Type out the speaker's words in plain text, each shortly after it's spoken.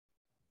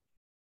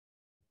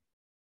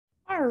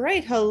All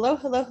right. Hello,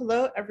 hello,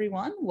 hello,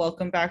 everyone.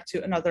 Welcome back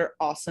to another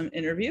awesome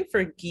interview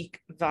for Geek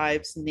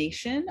Vibes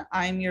Nation.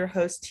 I'm your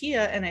host,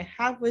 Tia, and I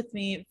have with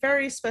me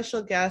very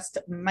special guest,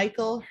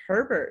 Michael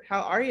Herbert.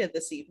 How are you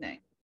this evening?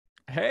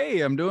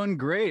 Hey, I'm doing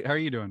great. How are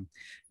you doing?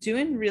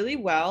 Doing really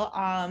well.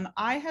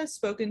 I have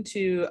spoken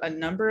to a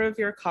number of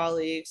your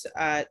colleagues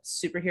at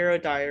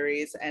Superhero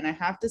Diaries, and I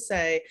have to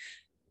say,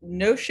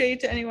 no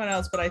shade to anyone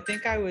else, but I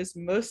think I was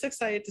most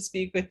excited to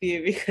speak with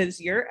you because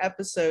your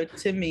episode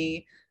to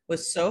me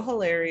was so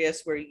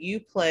hilarious, where you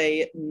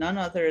play none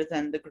other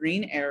than the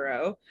Green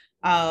Arrow.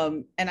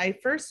 And I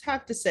first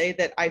have to say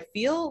that I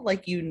feel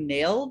like you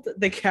nailed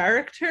the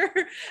character,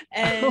 Oh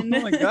and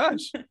my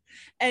gosh.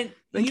 and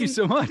Thank you you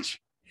so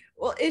much.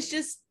 well, it's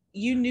just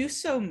you knew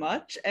so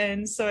much.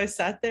 And so I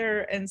sat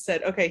there and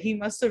said, okay, he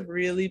must have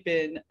really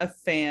been a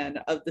fan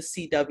of the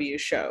CW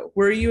show.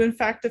 Were you, in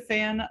fact, a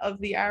fan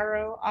of the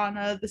Arrow on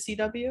the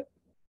CW?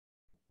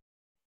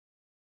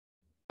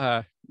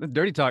 The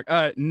dirty talk.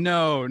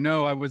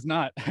 No, I was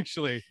not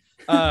actually.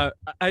 I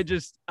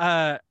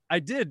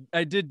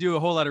did do a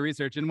whole lot of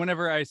research, and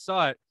whenever I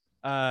saw it,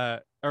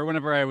 or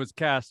whenever I was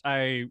cast,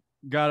 I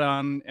got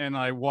on and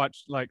I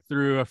watched like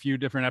through a few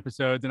different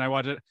episodes, and I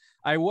watched it.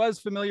 I was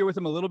familiar with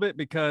him a little bit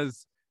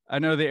because I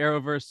know the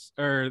Arrowverse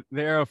or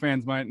the Arrow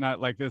fans might not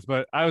like this,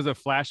 but I was a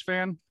Flash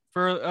fan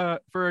for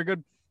a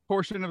good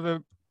portion of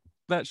the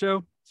that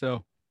show. So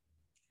I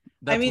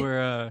that's mean,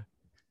 where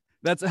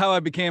that's how I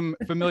became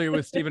familiar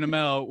with Stephen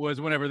Amell, was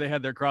whenever they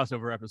had their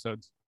crossover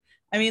episodes.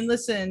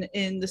 listen,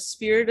 in the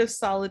spirit of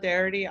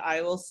solidarity,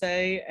 I will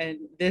say, and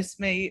this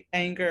may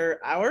anger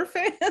our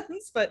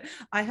fans, but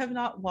I have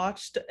not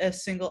watched a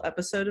single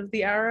episode of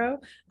The Arrow.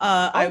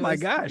 Oh my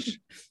gosh.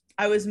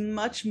 I was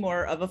much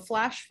more of a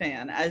Flash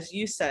fan. As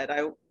you said,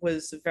 I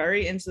was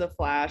very into the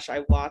Flash.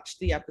 I watched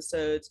the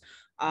episodes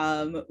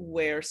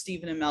where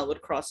Stephen and Mel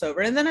would cross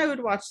over. And then I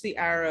would watch The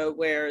Arrow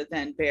where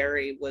then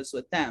Barry was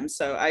with them.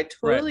 So I Right.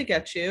 totally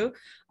get you.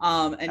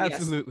 And yes,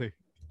 Absolutely.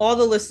 all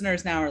the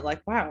listeners now are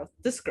like, wow,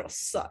 this girl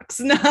sucks.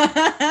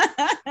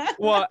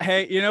 Well,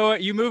 hey, you know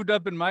what? You moved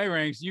up in my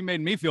ranks. You made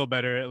me feel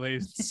better at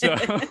least. So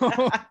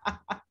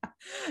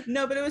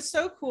No, but it was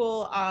so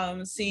cool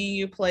seeing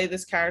you play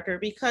this character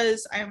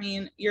because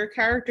your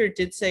character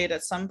did say it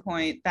at some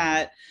point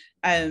that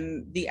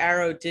the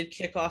Arrow did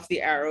kick off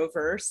the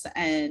Arrowverse,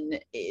 and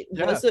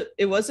yeah.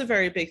 it was a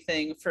very big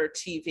thing for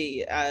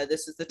TV.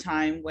 This is the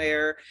time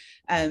where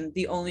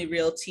the only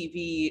real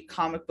TV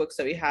comic books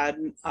that we had,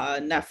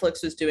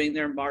 Netflix was doing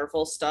their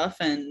Marvel stuff,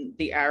 and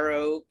the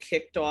Arrow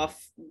kicked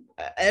off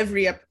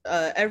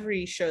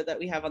every show that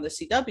we have on the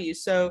CW.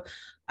 So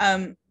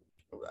um,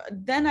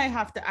 then I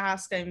have to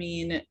ask,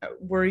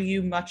 were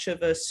you much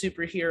of a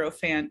superhero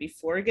fan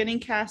before getting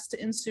cast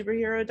in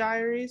Superhero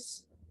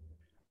Diaries?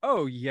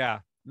 Oh yeah.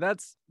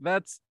 That's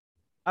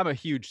I'm a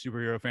huge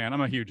superhero fan.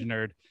 I'm a huge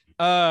nerd.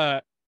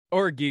 Uh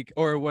or geek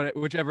or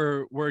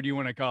whichever word you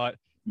want to call it.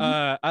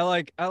 Mhm. I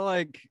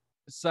like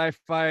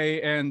sci-fi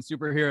and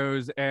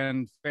superheroes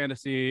and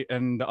fantasy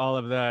and all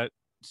of that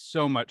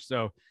so much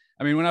so.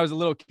 I mean, when I was a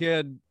little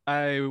kid,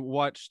 I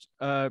watched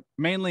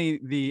mainly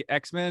the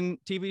X-Men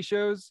TV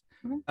shows,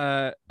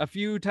 a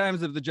few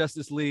times of the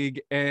Justice League,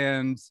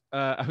 and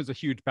I was a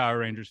huge Power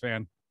Rangers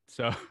fan.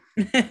 So,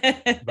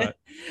 but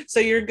So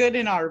you're good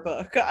in our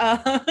book.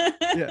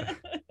 yeah,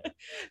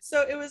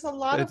 So it was a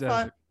lot of fun.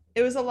 fantastic.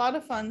 It was a lot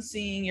of fun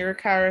seeing your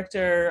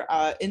character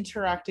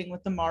interacting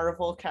with the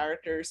Marvel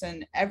characters,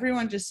 and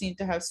everyone just seemed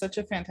to have such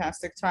a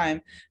fantastic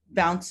time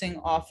bouncing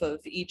off of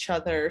each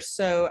other.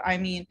 So,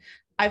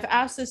 I've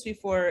asked this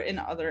before in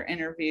other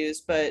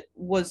interviews, but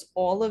was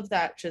all of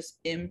that just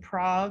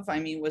improv?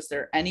 Was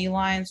there any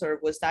lines, or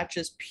was that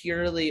just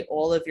purely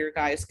all of your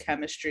guys'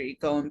 chemistry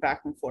going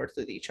back and forth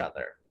with each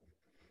other?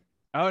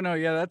 Oh no,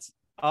 yeah, that's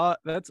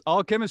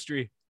all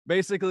chemistry.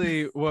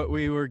 Basically, what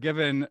we were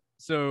given.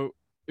 So,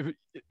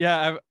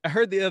 yeah, I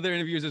heard the other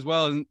interviews as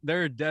well, and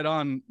they're dead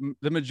on.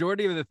 The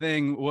majority of the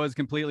thing was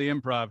completely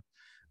improv.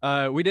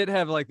 We did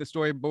have like the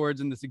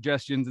storyboards and the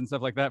suggestions and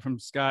stuff like that from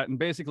Scott, and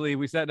basically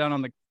we sat down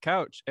on the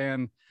couch,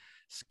 and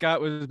Scott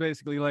was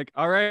basically like,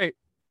 "All right,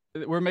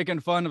 we're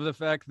making fun of the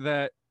fact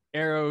that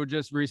Arrow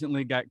just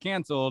recently got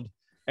canceled,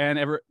 and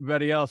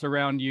everybody else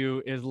around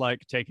you is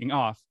like taking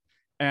off."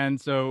 And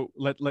so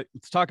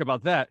let's talk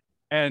about that.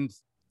 And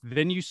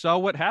then you saw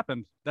what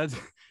happened. That's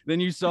then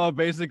you saw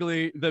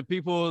basically the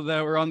people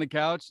that were on the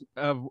couch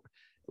of,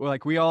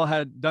 like, we all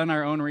had done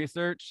our own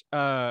research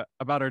about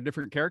our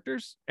different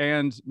characters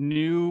and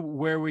knew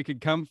where we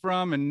could come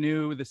from and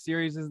knew the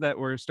series that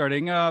were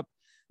starting up,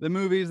 the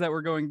movies that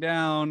were going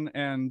down,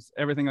 and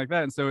everything like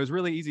that. And so it was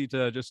really easy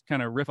to just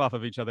kind of riff off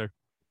of each other.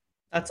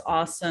 That's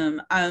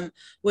awesome.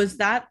 Was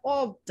that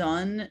all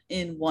done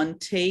in one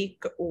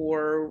take,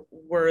 or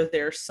were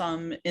there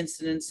some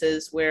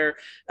incidences where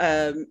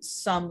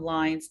some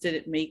lines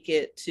didn't make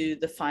it to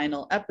the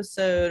final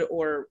episode,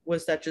 or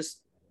was that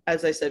just,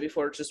 as I said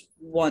before, just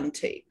one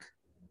take?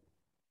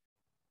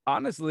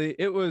 Honestly,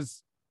 it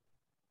was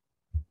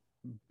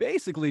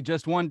basically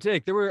just one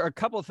take. There were a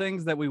couple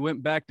things that we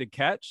went back to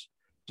catch,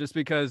 just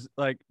because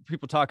like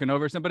people talking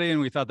over somebody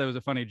and we thought that was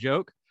a funny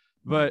joke.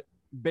 But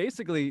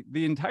basically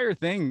the entire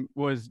thing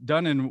was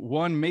done in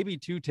one, maybe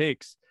two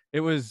takes.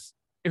 It's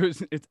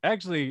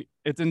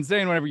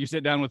insane whenever you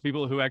sit down with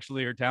people who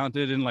actually are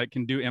talented and like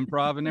can do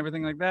improv and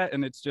everything like that.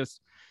 And it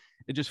just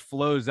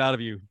flows out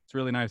of you. It's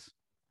really nice.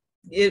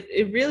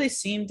 It really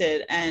seemed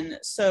it. And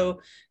so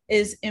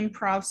is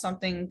improv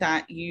something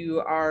that you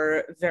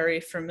are very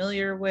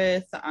familiar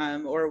with,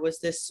 or was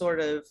this sort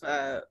of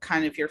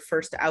kind of your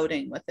first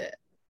outing with it?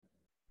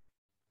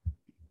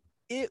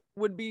 It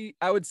would be,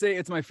 I would say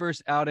it's my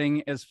first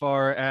outing as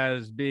far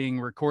as being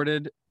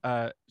recorded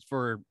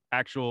for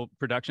actual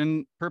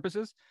production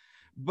purposes.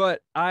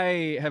 But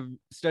I have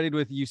studied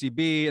with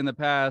UCB in the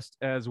past,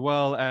 as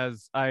well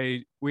as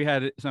we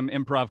had some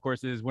improv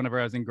courses whenever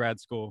I was in grad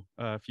school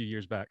a few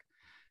years back.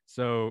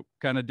 So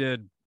kind of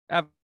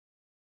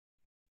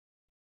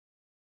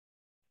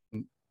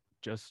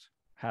just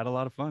had a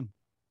lot of fun.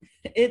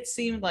 It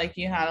seemed like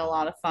you had a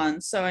lot of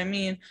fun. So, I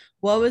mean,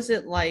 what was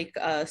it like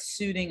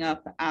suiting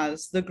up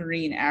as the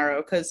Green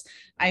Arrow? Because,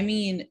 I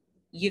mean,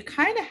 you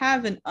kind of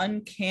have an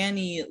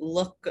uncanny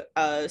look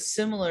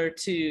similar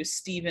to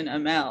Stephen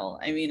Amell.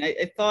 I mean,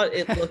 I thought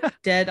it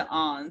looked dead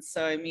on.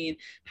 So, I mean,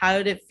 how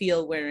did it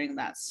feel wearing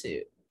that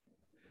suit?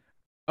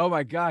 Oh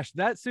my gosh,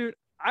 that suit!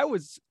 I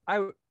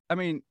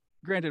mean,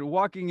 granted,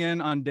 walking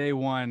in on day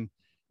one,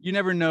 you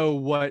never know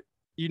what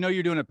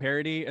you're doing a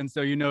parody, and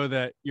so you know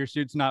that your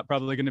suit's not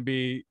probably going to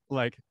be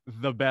like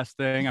the best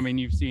thing. I mean,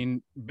 you've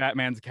seen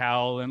Batman's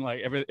cowl and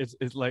like it's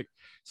like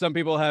some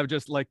people have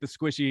just like the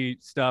squishy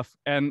stuff,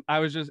 and I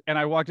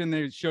walked in,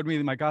 they showed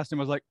me my costume.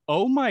 I was like,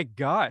 oh my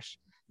gosh!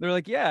 They're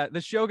like, yeah,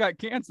 the show got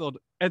canceled,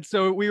 and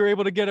so we were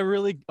able to get a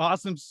really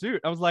awesome suit.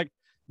 I was like,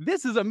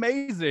 this is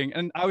amazing,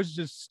 and I was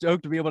just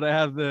stoked to be able to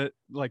have the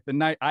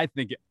night. I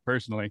think it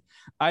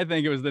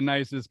was the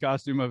nicest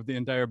costume of the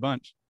entire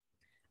bunch.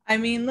 I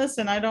mean,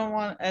 listen, I don't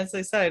want, as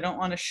I said, I don't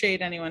want to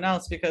shade anyone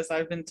else because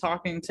I've been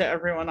talking to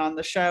everyone on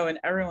the show and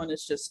everyone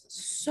is just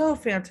so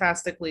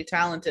fantastically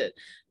talented.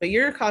 But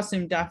your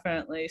costume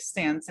definitely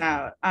stands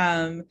out.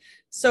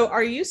 So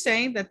are you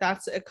saying that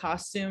that's a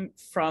costume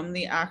from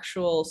the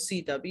actual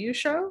CW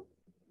show?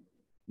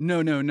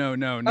 No, no, no,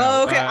 no, no.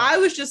 Oh, okay. I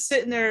was just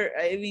sitting there.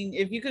 I mean,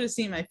 if you could have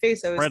seen my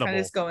face, I was kind of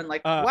just going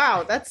like,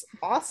 wow, that's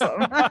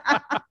awesome.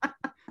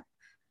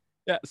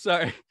 Yeah,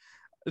 sorry.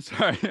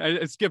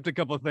 I skipped a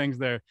couple of things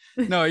there.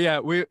 No, yeah,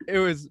 it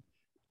was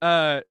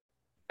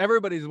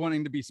everybody's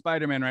wanting to be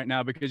Spider-Man right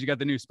now because you got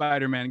the new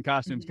Spider-Man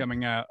costumes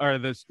coming out, or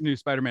this new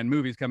Spider-Man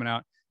movies coming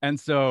out. And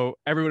so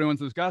everybody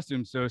wants those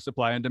costumes, so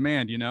supply and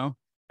demand, you know?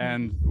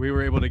 And we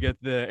were able to get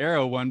the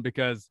Arrow one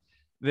because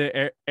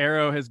the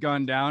Arrow has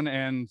gone down,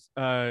 and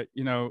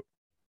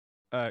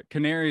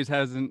Canaries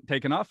hasn't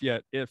taken off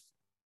yet. If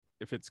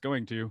it's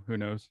going to, who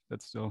knows?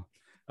 That's still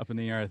up in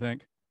the air, I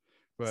think.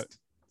 But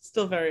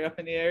still very up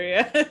in the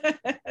area.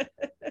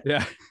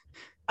 Yeah.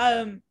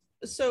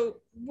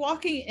 So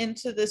walking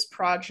into this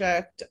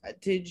project,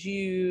 did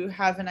you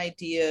have an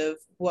idea of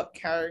what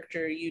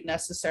character you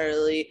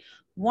necessarily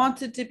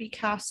wanted to be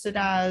casted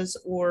as,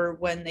 or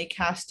when they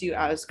cast you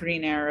as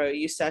Green Arrow,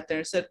 you sat there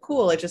and said,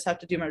 cool, I just have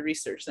to do my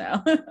research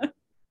now?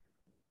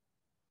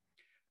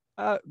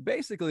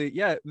 Basically,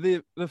 yeah.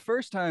 The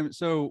first time,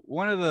 so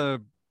one of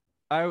the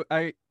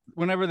I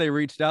whenever they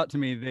reached out to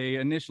me, they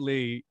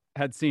initially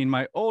had seen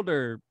my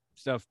older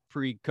stuff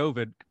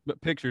pre-COVID,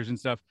 but pictures and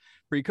stuff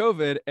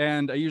pre-COVID,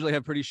 and I usually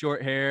have pretty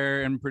short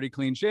hair and pretty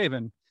clean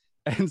shaven.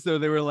 And so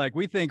they were like,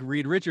 we think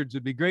Reed Richards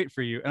would be great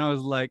for you. And I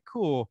was like,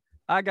 cool,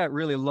 I got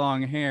really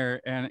long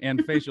hair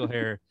and facial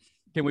hair.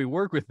 Can we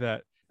work with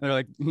that? And they're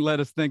like, let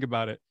us think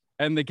about it.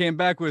 And they came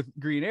back with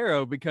Green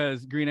Arrow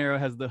because Green Arrow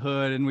has the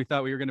hood, and we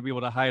thought we were going to be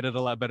able to hide it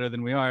a lot better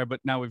than we are.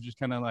 But now we've just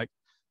kind of like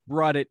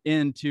brought it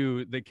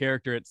into the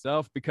character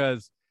itself,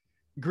 because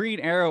Green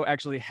Arrow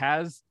actually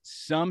has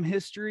some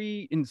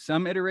history in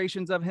some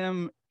iterations of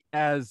him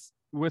as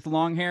with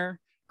long hair.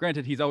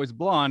 Granted, he's always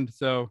blonde,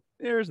 so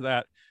there's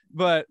that.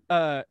 But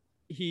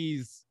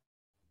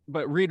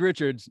Reed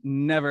Richards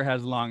never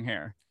has long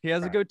hair. He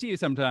has a goatee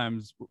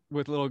sometimes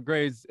with little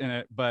grays in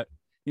it, but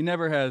he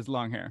never has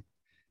long hair.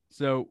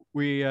 So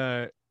we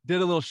did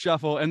a little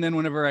shuffle, and then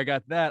whenever I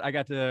got that, I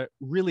got to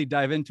really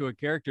dive into a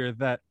character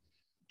that,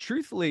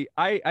 truthfully,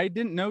 I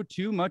didn't know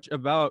too much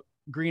about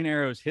Green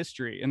Arrow's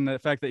history, and the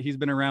fact that he's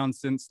been around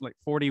since like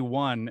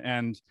 41,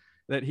 and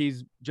that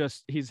he's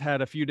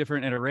had a few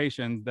different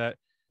iterations, that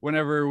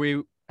whenever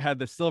we had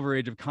the Silver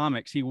Age of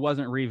comics, he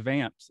wasn't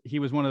revamped. He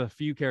was one of the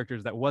few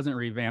characters that wasn't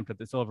revamped at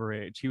the Silver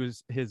Age.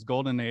 His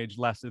golden age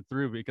lasted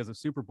through because of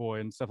Superboy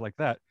and stuff like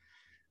that.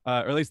 Or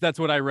at least that's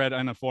what I read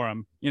on a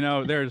forum. You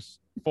know, there's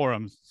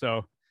forums,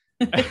 so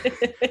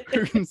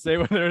who can say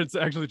whether it's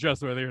actually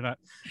trustworthy or not?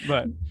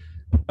 But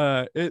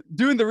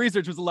doing the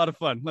research was a lot of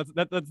fun.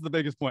 That's the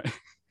biggest point.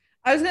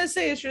 I was going to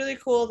say, it's really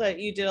cool that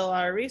you did a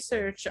lot of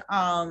research,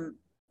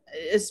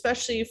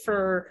 especially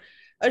for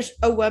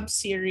a web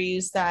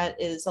series that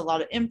is a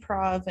lot of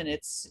improv and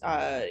it's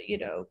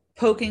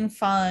poking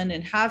fun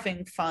and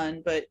having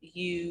fun, but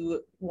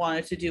you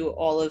wanted to do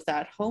all of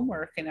that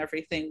homework and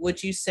everything,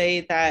 would you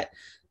say that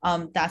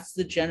that's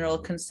the general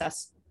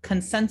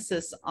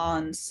consensus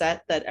on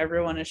set, that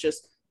everyone is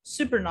just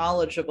super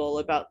knowledgeable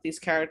about these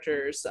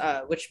characters,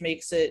 which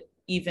makes it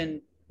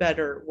even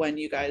better when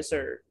you guys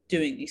are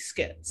doing these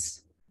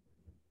skits?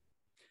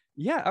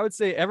 Yeah, I would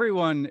say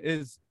everyone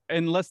is,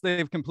 unless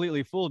they've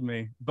completely fooled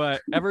me,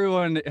 but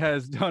everyone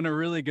has done a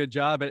really good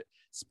job at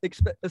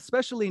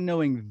especially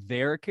knowing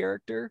their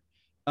character.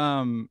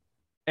 And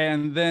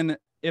then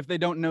if they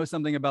don't know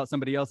something about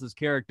somebody else's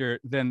character,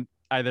 then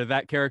either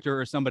that character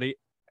or somebody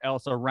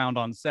else around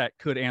on set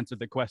could answer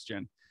the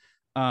question.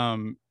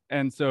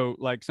 And so,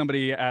 like,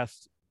 somebody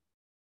asked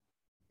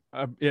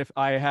if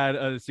I had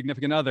a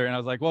significant other, and I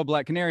was like, well,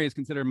 Black Canary is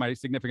considered my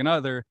significant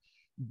other,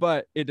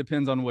 but it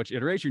depends on which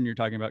iteration you're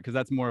talking about, because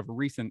that's more of a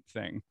recent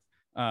thing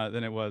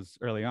than it was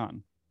early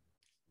on.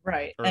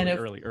 Right.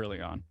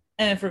 Early on.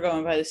 And if we're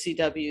going by the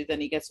CW,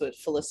 then he gets with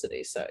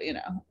Felicity. So,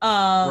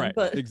 right.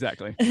 But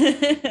exactly.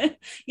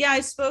 yeah, I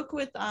spoke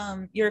with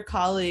your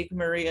colleague,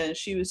 Maria, and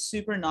she was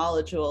super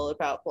knowledgeable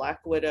about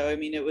Black Widow. I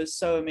mean, it was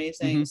so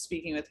amazing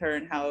speaking with her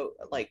and how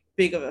like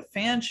big of a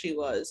fan she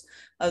was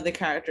of the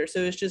character.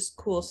 So it was just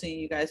cool seeing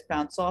you guys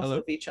bounce off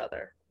of each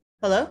other.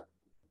 Hello?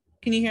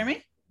 Can you hear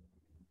me?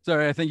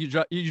 Sorry, I think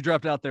you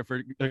dropped out there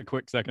for a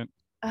quick second.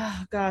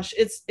 Oh gosh,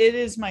 it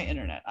is my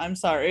internet. I'm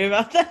sorry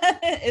about that.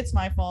 It's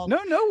my fault.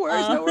 No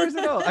worries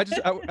at all.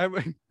 I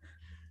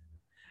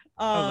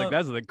was like,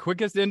 that's the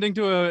quickest ending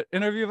to an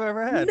interview I've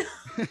ever had.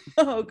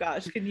 Oh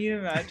gosh, can you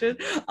imagine?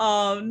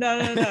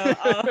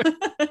 No.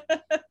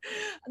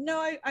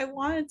 No, I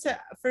wanted to,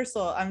 first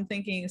of all, I'm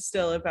thinking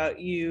still about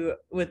you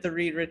with the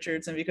Reed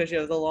Richards, and because you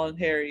have the long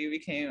hair, you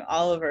became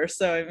Oliver.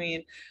 So I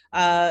mean,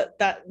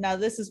 that now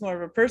this is more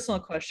of a personal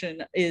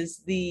question. Is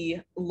the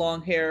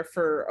long hair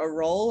for a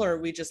role, or are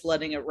we just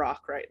letting it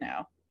rock right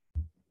now?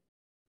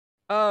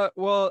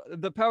 Well,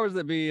 the powers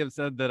that be have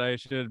said that I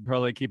should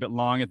probably keep it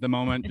long at the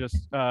moment.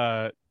 Just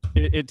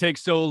it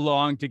takes so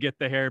long to get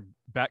the hair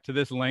back to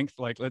this length.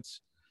 Like let's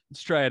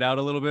try it out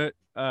a little bit,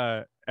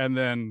 and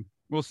then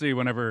we'll see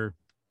whenever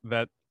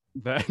that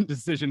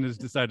decision is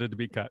decided to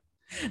be cut.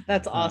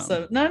 That's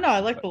awesome. No, I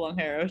like the long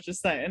hair. I was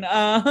just saying.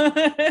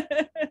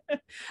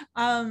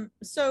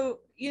 So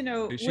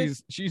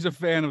she's a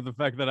fan of the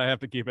fact that I have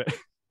to keep it.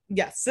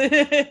 Yes.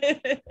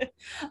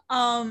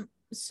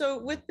 So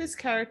with this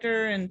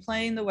character and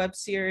playing the web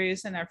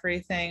series and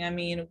everything, I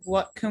mean,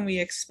 what can we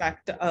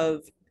expect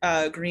of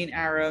Green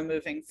Arrow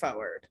moving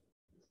forward?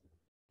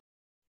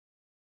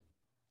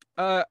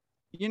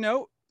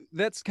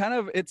 That's kind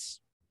of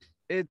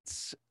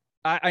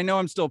I know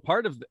I'm still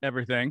part of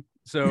everything.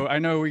 So I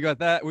know we got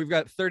that. We've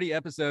got 30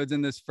 episodes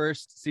in this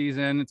first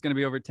season. It's going to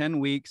be over 10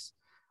 weeks.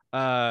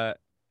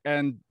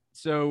 And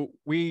so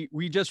we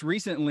just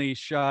recently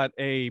shot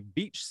a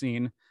beach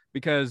scene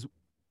because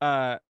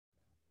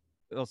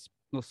little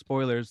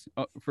spoilers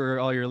for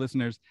all your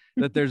listeners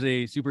that there's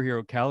a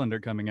superhero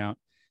calendar coming out.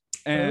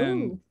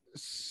 And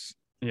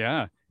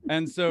yeah.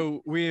 And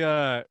so we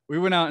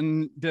went out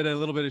and did a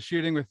little bit of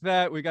shooting with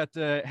that. We got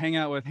to hang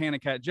out with Hannah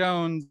Cat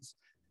Jones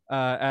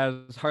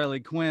as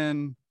Harley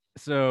Quinn.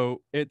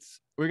 So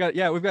we've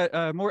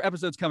got more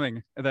episodes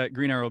coming that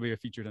Green Arrow will be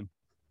featured in.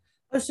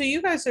 Oh, so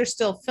you guys are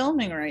still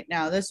filming right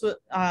now. This was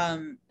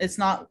it's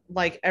not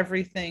like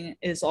everything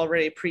is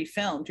already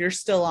pre-filmed. You're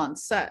still on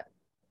set.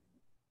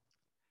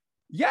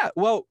 Yeah,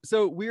 well,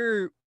 so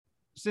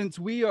since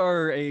we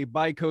are a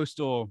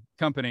bi-coastal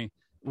company,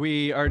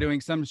 we are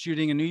doing some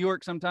shooting in New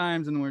York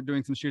sometimes, and we're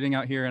doing some shooting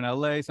out here in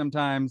LA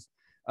sometimes.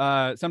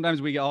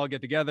 Sometimes we all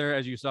get together,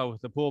 as you saw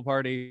with the pool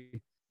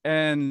party.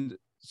 And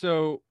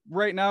so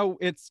right now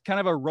it's kind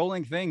of a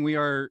rolling thing. We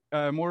are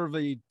more of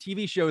a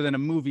TV show than a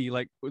movie,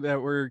 like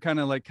that. We're kind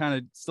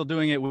of still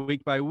doing it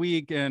week by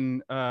week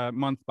and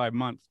month by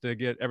month to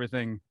get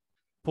everything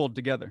pulled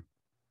together.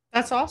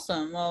 That's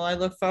awesome. Well, I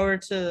look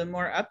forward to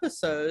more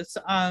episodes.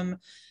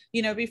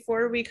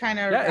 Before we kind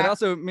of it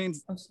also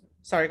means. Oh,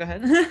 sorry, go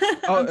ahead.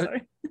 I'm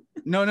sorry.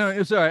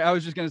 No, sorry. I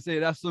was just going to say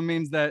it also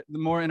means that the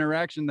more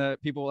interaction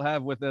that people will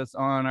have with us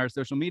on our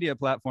social media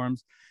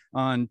platforms,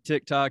 on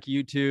TikTok,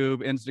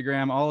 YouTube,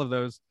 Instagram, all of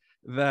those,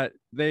 that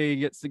they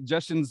get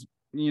suggestions.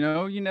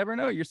 You never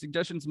know. Your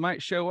suggestions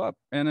might show up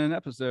in an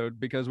episode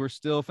because we're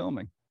still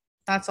filming.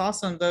 That's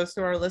awesome. Those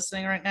who are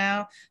listening right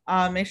now,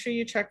 make sure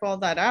you check all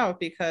that out,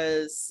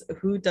 because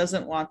who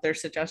doesn't want their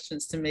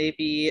suggestions to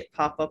maybe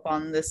pop up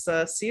on this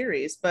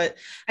series? But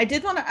I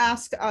did want to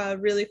ask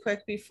really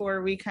quick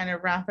before we kind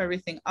of wrap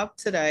everything up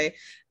today,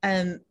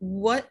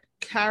 what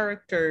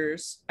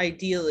characters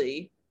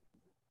ideally,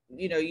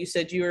 you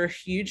said you were a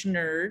huge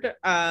nerd,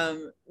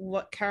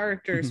 what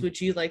characters would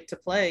you like to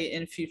play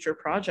in future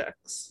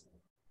projects?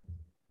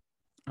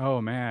 Oh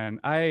man,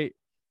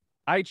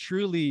 I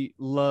truly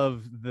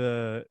love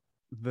the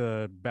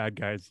bad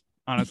guys.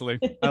 Honestly,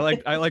 I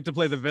like to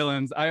play the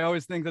villains. I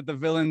always think that the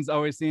villains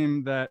always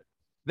seem that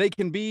they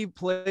can be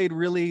played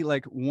really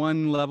like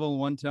one level,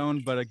 one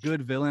tone, but a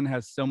good villain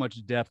has so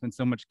much depth and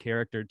so much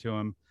character to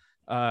him.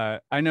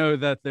 I know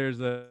that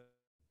there's a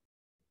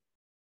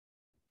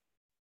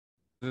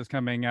this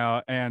coming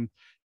out, and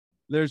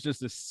there's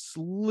just a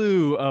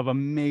slew of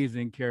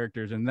amazing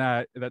characters in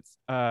that. That's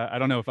I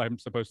don't know if I'm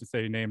supposed to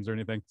say names or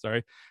anything,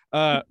 sorry.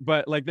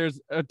 But like there's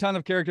a ton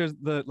of characters,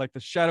 the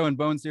Shadow and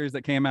Bone series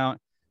that came out,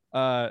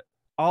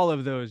 all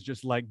of those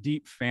just like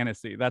deep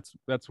fantasy. That's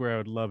where I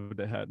would love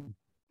to head.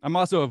 I'm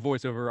also a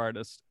voiceover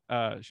artist,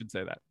 should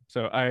say that.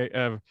 So I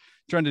have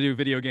trying to do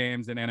video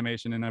games and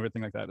animation and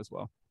everything like that as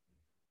well.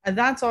 And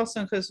that's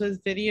awesome because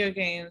with video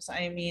games,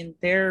 I mean,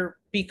 they're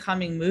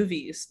becoming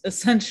movies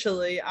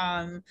essentially.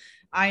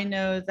 I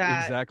know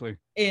that Exactly.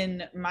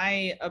 in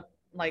my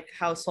like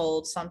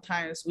household,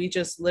 sometimes we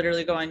just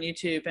literally go on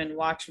YouTube and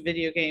watch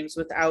video games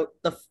without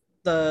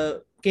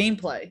the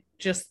gameplay,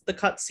 just the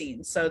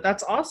cutscenes. So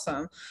that's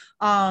awesome.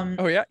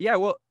 Oh yeah, yeah.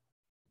 Well,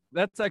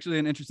 that's actually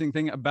an interesting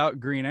thing about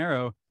Green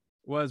Arrow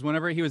was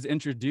whenever he was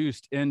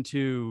introduced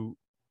into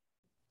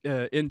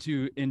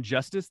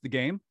Injustice, the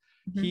game,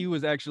 Mhm. he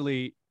was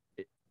actually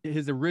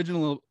his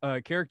original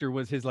character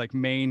was his like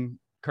main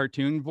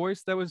cartoon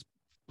voice that was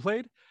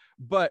played,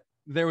 but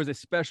there was a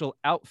special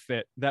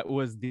outfit that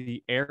was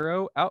the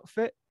Arrow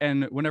outfit,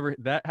 and whenever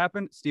that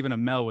happened, Stephen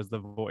Amell was the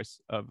voice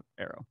of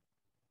Arrow,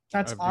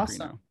 That's of the Green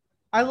awesome. Arrow.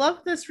 I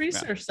love this Yeah.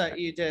 research that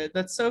you did.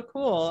 That's so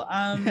cool.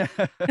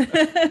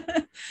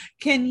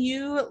 Can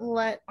you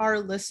let our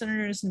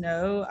listeners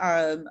know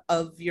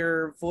of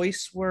your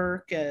voice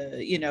work,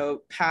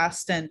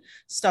 past and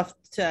stuff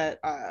that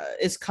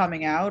is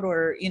coming out,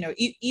 or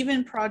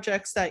even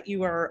projects that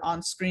you are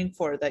on screen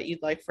for that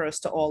you'd like for us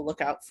to all look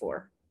out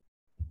for?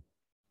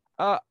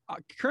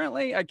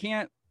 Currently, I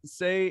can't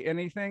say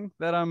anything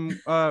that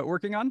I'm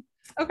working on.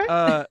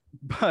 Okay.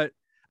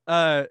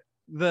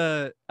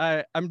 But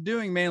I'm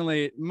doing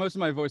mainly most of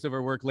my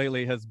voiceover work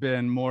lately has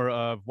been more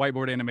of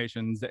whiteboard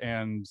animations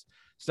and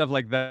stuff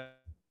like that.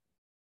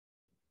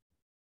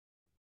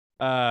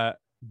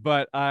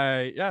 But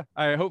I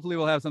hopefully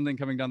will have something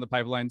coming down the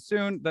pipeline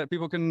soon that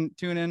people can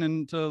tune in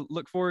and to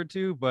look forward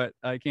to. But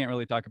I can't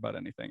really talk about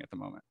anything at the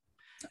moment.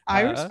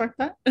 I respect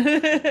that.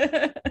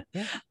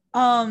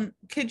 Yeah.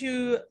 Could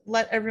you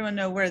let everyone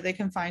know where they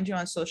can find you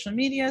on social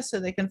media so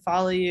they can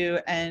follow you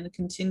and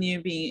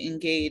continue being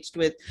engaged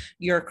with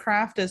your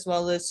craft as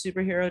well as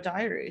Superhero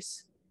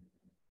Diaries?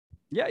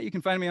 Yeah, you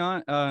can find me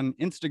on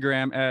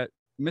Instagram at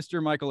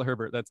Mr. Michael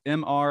Herbert. That's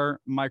Mr.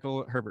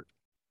 Michael Herbert.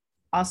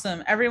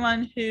 Awesome.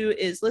 Everyone who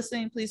is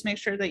listening, please make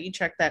sure that you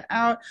check that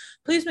out.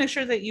 Please make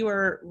sure that you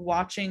are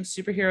watching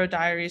Superhero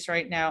Diaries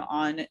right now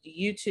on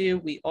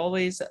YouTube. We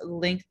always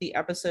link the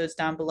episodes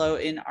down below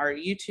in our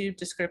YouTube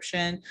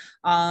description.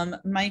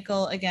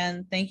 Michael,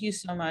 again, thank you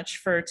so much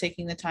for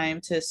taking the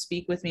time to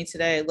speak with me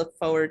today. I look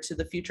forward to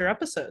the future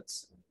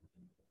episodes.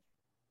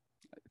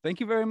 Thank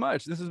you very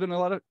much. This has been a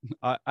lot of,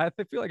 I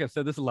feel like I've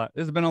said this a lot.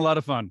 This has been a lot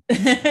of fun.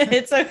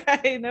 It's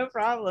okay. No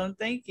problem.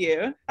 Thank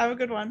you. Have a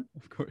good one.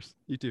 Of course.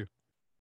 You too.